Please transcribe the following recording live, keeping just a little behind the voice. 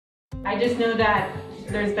I just know that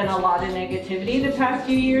there's been a lot of negativity the past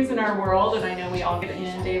few years in our world, and I know we all get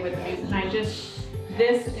inundated with news, and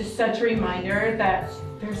this is such a reminder that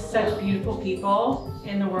there's such beautiful people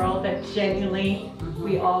in the world that genuinely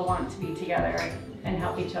we all want to be together and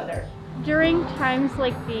help each other. During times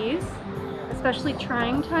like these, especially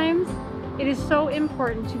trying times, it is so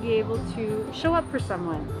important to be able to show up for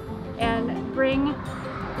someone and bring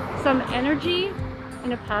some energy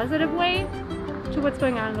in a positive way to what's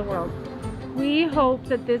going on in the world. We hope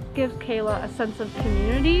that this gives Kayla a sense of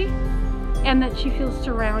community and that she feels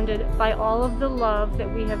surrounded by all of the love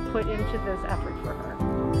that we have put into this effort for her.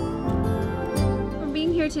 For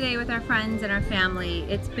being here today with our friends and our family,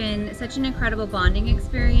 it's been such an incredible bonding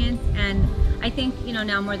experience, and I think,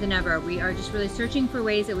 now more than ever, we are just really searching for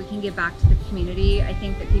ways that we can give back to the community. I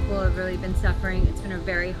think that people have really been suffering. It's been a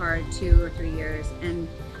very hard 2 or 3 years, and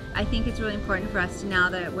I think it's really important for us to, now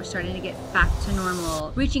that we're starting to get back to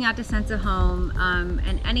normal, reaching out to sense of home,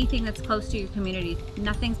 and anything that's close to your community.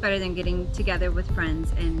 Nothing's better than getting together with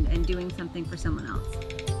friends and doing something for someone else.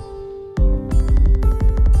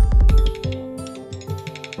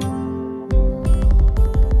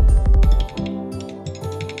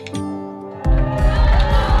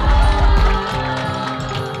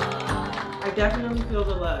 I definitely feel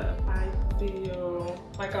the love. I feel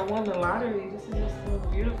like I won the lottery. This is just so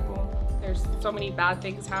beautiful. There's so many bad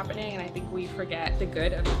things happening, and I think we forget the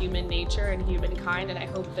good of human nature and humankind, and I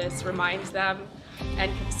hope this reminds them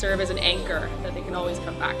and can serve as an anchor that they can always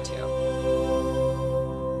come back to.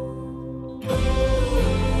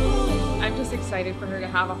 I'm just excited for her to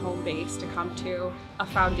have a home base, to come to a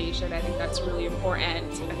foundation. I think that's really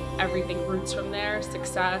important, and everything roots from there,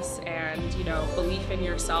 success and belief in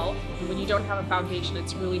yourself. When you don't have a foundation,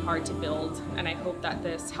 it's really hard to build, and I hope that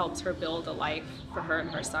this helps her build a life for her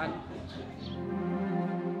and her son.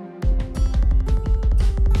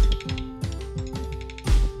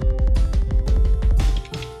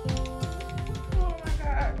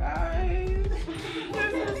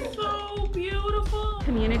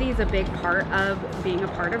 Community is a big part of being a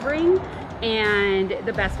part of Ring, and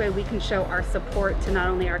the best way we can show our support to not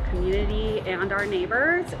only our community and our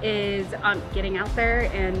neighbors is getting out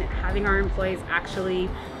there and having our employees actually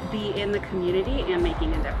be in the community and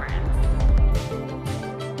making a difference.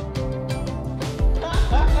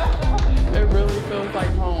 It really feels like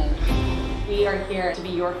home. We are here to be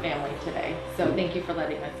your family today, so thank you for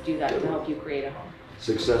letting us do that to help you create a home.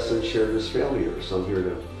 Success and shared is failure, so I'm here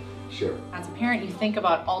to share. As a parent, you think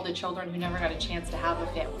about all the children who never got a chance to have a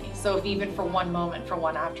family. So if even for one moment, for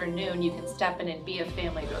one afternoon, you can step in and be a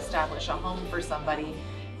family to establish a home for somebody,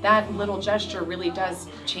 that little gesture really does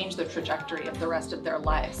change the trajectory of the rest of their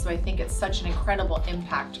lives. So I think it's such an incredible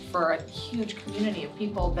impact for a huge community of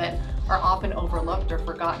people that are often overlooked or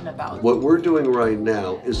forgotten about. What we're doing right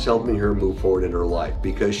now is helping her move forward in her life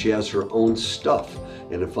because she has her own stuff.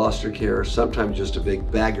 And in foster care, sometimes just a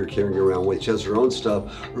big bag you're carrying around with. She has her own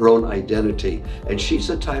stuff, her own identity. And she's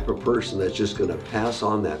the type of person that's just gonna pass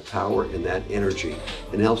on that power and that energy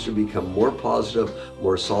and helps her become more positive,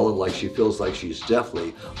 more solid, like she feels like she's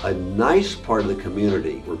definitely a nice part of the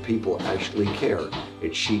community where people actually care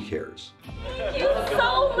and she cares. Thank you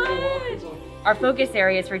so much! Our focus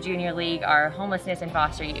areas for Junior League are homelessness and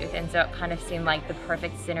foster youth, and so it kind of seemed like the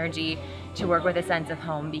perfect synergy to work with a sense of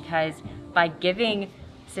home, because by giving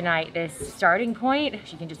tonight this starting point,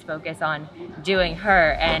 she can just focus on doing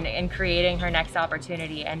her and creating her next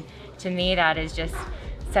opportunity, and to me that is just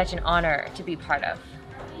such an honor to be part of.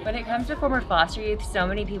 When it comes to former foster youth, so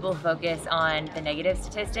many people focus on the negative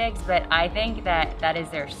statistics, but I think that that is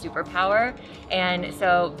their superpower. And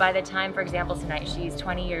so by the time, for example, tonight, she's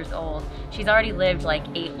 20 years old, she's already lived like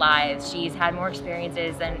 8 lives. She's had more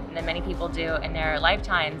experiences than many people do in their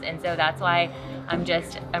lifetimes. And so that's why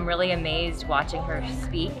I'm really amazed watching her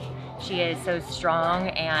speak. She is so strong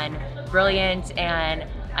and brilliant, and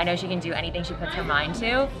I know she can do anything she puts her mind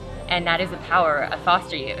to. And that is the power of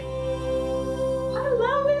foster youth. I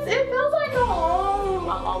love this. It feels like a home.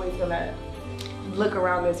 I'm always gonna look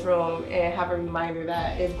around this room and have a reminder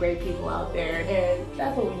that there's great people out there, and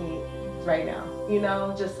that's what we need right now.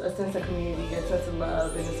 Just a sense of community, a sense of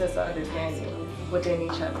love, and a sense of understanding within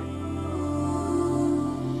each other.